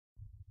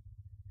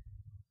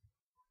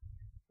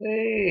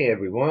Hey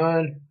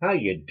everyone, how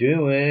you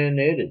doing?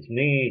 It is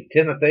me,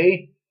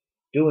 Timothy,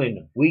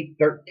 doing week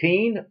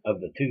 13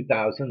 of the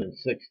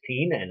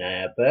 2016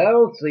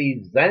 NFL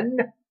season.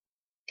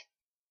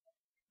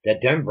 The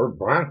Denver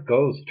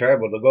Broncos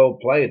travel to go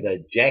play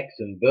the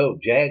Jacksonville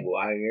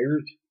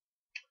Jaguars.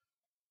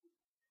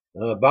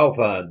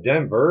 Both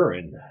Denver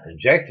and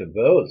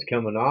Jacksonville is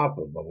coming off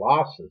of a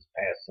loss this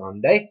past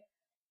Sunday.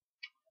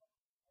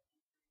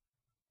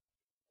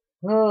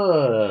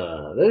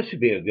 This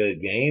should be a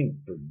good game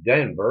for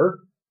Denver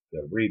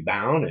to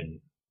rebound and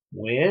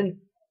win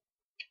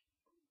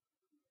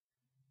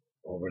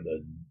over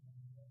the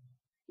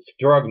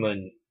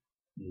struggling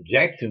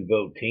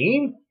Jacksonville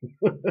team.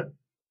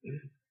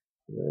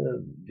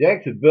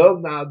 Jacksonville,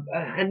 now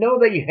I know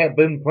they have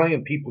been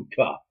playing people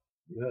tough.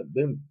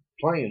 Been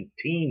playing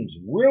teams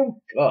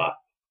real tough.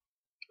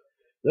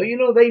 So,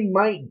 they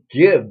might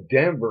give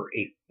Denver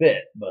a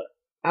fit, but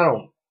I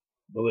don't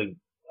believe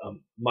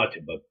much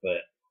of a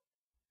fit.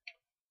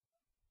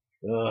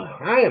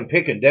 I am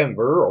picking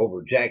Denver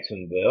over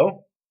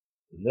Jacksonville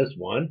in this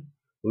one.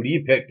 Who do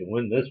you pick to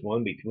win this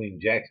one between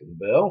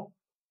Jacksonville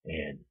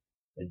and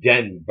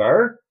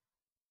Denver?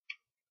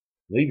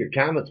 Leave your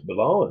comments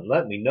below and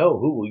let me know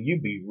who will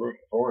you be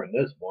rooting for in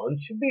this one.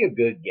 Should be a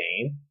good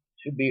game.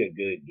 Should be a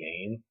good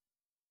game.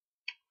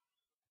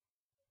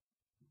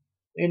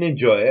 And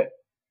enjoy it.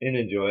 And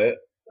enjoy it.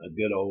 A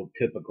good old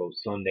typical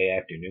Sunday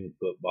afternoon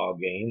football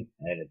game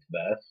at its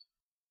best.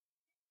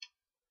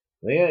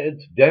 Yeah,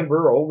 it's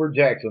Denver over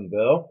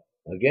Jacksonville.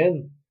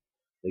 Again,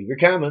 leave your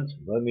comments.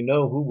 Let me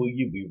know who will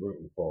you be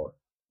rooting for.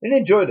 And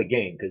enjoy the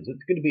game because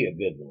it's going to be a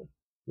good one.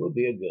 Will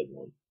be a good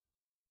one.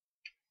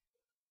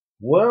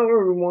 Well,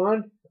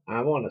 everyone,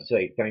 I want to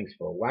say thanks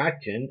for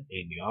watching,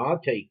 and y'all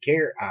take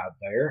care out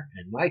there.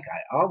 And like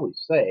I always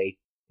say,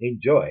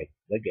 enjoy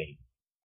the game.